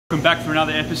Welcome back for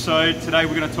another episode. Today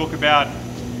we're going to talk about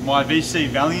my VC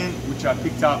Valiant, which I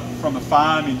picked up from a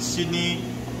farm in Sydney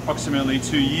approximately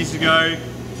 2 years ago.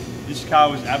 This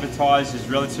car was advertised as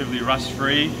relatively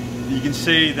rust-free. You can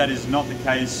see that is not the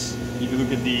case if you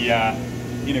look at the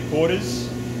inner quarters.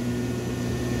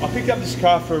 I picked up this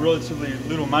car for relatively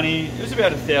little money. It was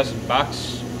about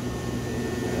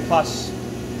 $1,000 plus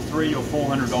 $300 or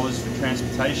 $400 for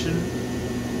transportation.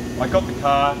 I got the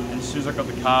car, and as soon as I got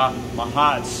the car, my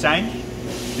heart sank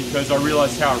because I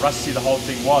realised how rusty the whole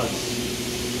thing was.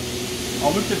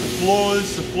 I looked at the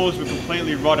floors were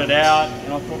completely rotted out,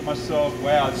 and I thought to myself,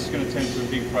 wow, this is going to turn into a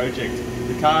big project.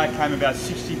 The car came about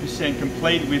 60%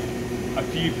 complete with a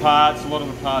few parts. A lot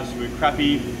of the parts were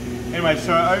crappy. Anyway,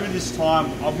 so over this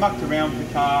time, I've mucked around with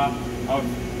the car. I've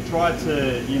tried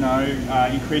to,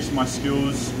 increase my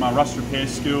skills, my rust repair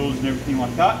skills and everything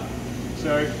like that.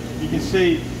 So you can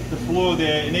see the floor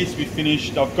there, it needs to be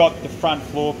finished. I've got the front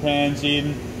floor pans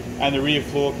in and the rear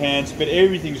floor pans, but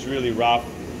everything's really rough.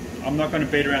 I'm not going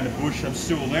to beat around the bush, I'm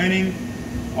still learning.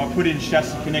 I put in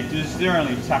chassis connectors, they're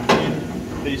only tucked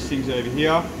in, these things over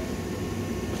here.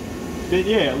 But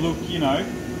yeah, look,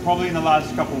 probably in the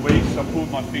last couple of weeks I pulled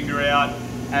my finger out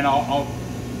and I've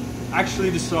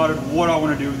actually decided what I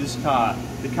want to do with this car.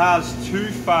 The car's too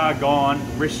far gone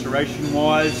restoration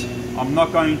wise. I'm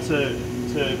not going to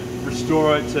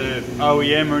restore it to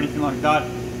OEM or anything like that.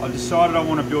 I've decided I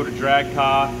want to build a drag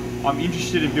car. I'm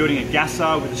interested in building a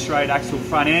gasser with a straight axle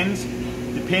front end.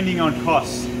 Depending on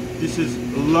costs, this is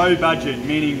low budget,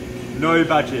 meaning no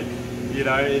budget.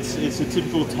 It's a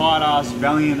typical tight ass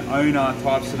Valiant owner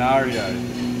type scenario.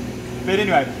 But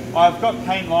anyway, I've got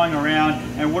paint lying around,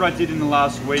 and what I did in the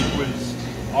last week was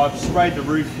I've sprayed the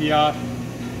roof here.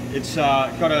 It's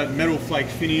got a metal flake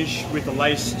finish with a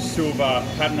lace silver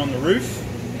pattern on the roof.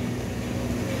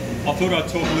 I thought I'd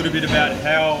talk a little bit about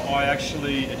how I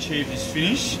actually achieved this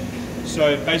finish.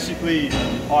 So basically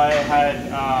I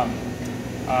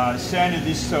had sanded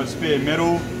this so it's bare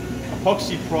metal,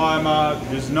 epoxy primer,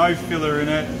 there's no filler in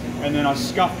it, and then I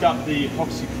scuffed up the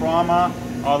epoxy primer.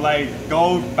 I laid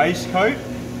gold base coat,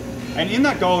 and in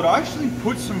that gold I actually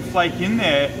put some flake in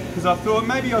there because I thought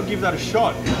maybe I'll give that a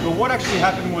shot. But what actually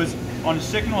happened was on the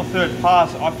second or third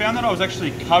pass I found that I was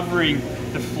actually covering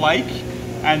the flake,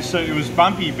 and so it was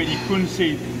bumpy but you couldn't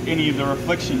see any of the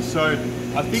reflections. So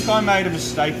I think I made a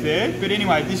mistake there, but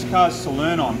anyway, this car's to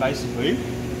learn on basically.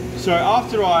 So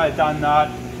after I had done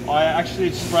that, I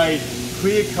actually sprayed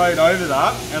clear coat over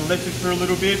that and left it for a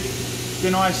little bit.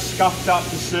 Then I scuffed up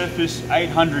the surface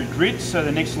 800 grit so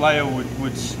the next layer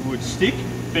would stick,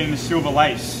 being the silver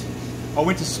lace. I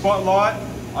went to Spotlight,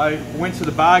 I went to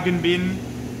the bargain bin,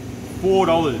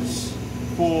 $4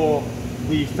 for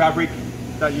the fabric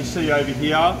that you see over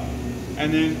here.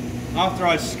 And then after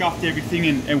I scuffed everything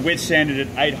and wet sanded it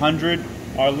 800,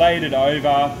 I laid it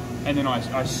over and then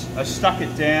I stuck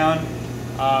it down.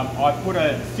 I put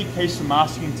a thick piece of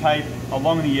masking tape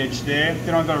along the edge there.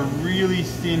 Then I got a really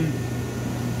thin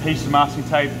piece of masking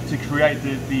tape to create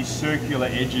the circular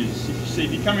edges.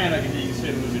 If you come around over here, you can see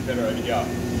it a little bit better over here.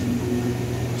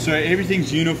 So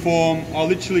everything's uniform. I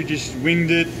literally just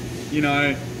winged it.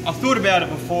 I thought about it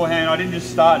beforehand. I didn't just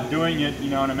start doing it,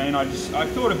 you know what I mean? I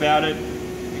thought about it,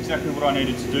 exactly what I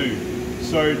needed to do.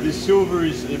 So the silver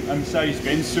is a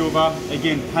Mercedes-Benz silver.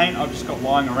 Again, paint I've just got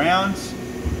lying around.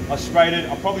 I sprayed it.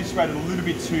 I probably sprayed it a little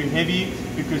bit too heavy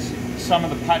because some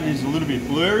of the pattern is a little bit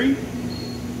blurry.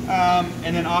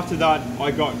 And then after that,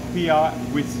 I got clear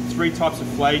with 3 types of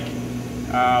flake.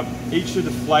 Each of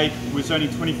the flake was only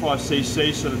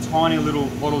 25cc, so the tiny little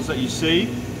bottles that you see,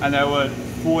 and they were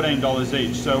 $14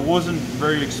 each, so it wasn't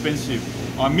very expensive.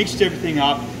 I mixed everything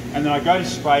up, and then I go to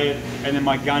spray it, and then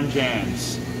my gun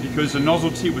jams because the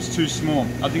nozzle tip was too small.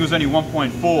 I think it was only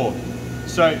 1.4.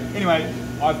 So anyway,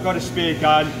 I've got a spare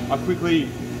gun. I quickly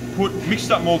mixed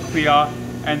up more clear,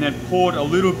 and then poured a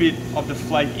little bit of the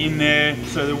flake in there,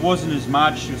 so there wasn't as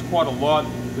much. It was quite a lot.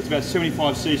 It was about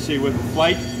 75cc worth of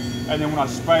flake. And then when I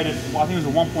sprayed it, I think it was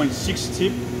a 1.6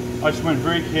 tip. I just went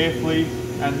very carefully,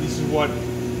 and this is what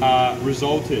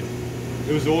resulted.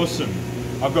 It was awesome.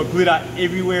 I've got glitter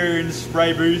everywhere in the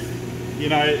spray booth,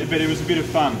 but it was a bit of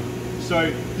fun. So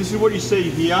this is what you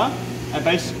see here, and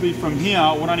basically from here,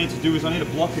 what I need to do is I need to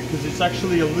block it because it's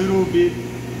actually a little bit,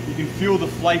 you can feel the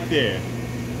flake there.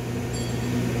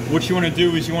 What you want to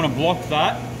do is you want to block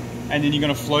that, and then you're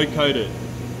going to flow coat it.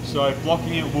 So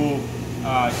blocking it will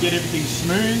get everything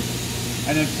smooth,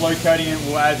 and then flow coating it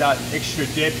will add that extra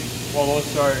depth while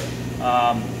also,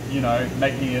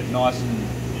 making it nice and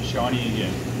shiny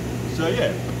again. So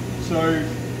yeah, so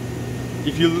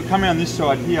if you come around this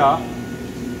side here,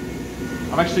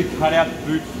 I've actually cut out the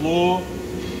boot floor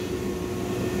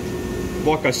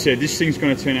like I said, this thing's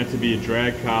going to turn out to be a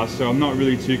drag car, so I'm not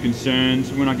really too concerned.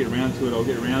 When I get around to it, I'll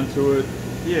get around to it.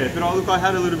 Yeah, but look, I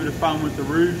had a little bit of fun with the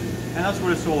roof, and that's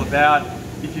what it's all about.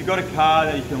 If you've got a car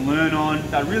that you can learn on,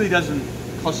 that really doesn't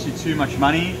cost you too much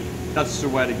money, that's the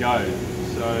way to go.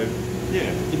 So,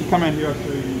 yeah, if you come out here, I'll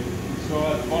show you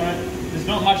inside the bonnet. There's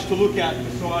not much to look at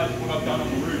besides what I've done on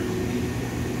the roof.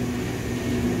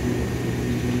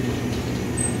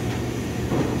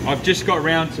 I've just got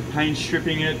round to paint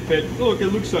stripping it, but look, it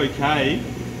looks okay,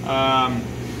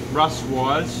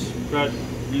 rust-wise, but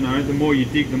you know, the more you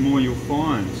dig, the more you'll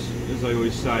find, as I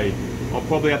always say. I'll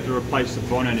probably have to replace the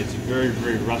bonnet. It's very,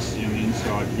 very rusty on the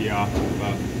inside here.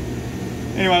 But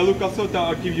anyway, look, I thought that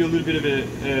I'd give you a little bit of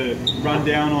a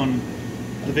rundown on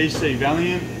the VC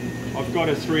Valiant. I've got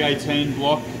a 318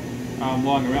 block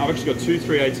lying around. I've actually got two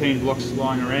 318 blocks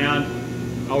lying around.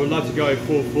 I would love to go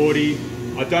 440.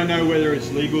 I don't know whether it's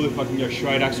legal if I can go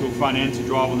straight axle front end to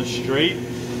drive on the street,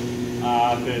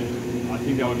 but I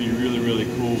think that would be really, really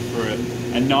cool for a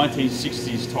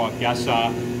 1960s type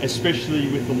gasser, especially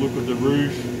with the look of the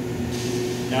roof.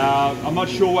 I'm not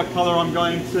sure what colour I'm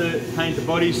going to paint the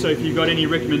body, so if you've got any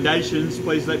recommendations,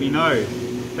 please let me know.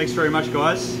 Thanks very much,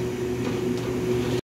 guys.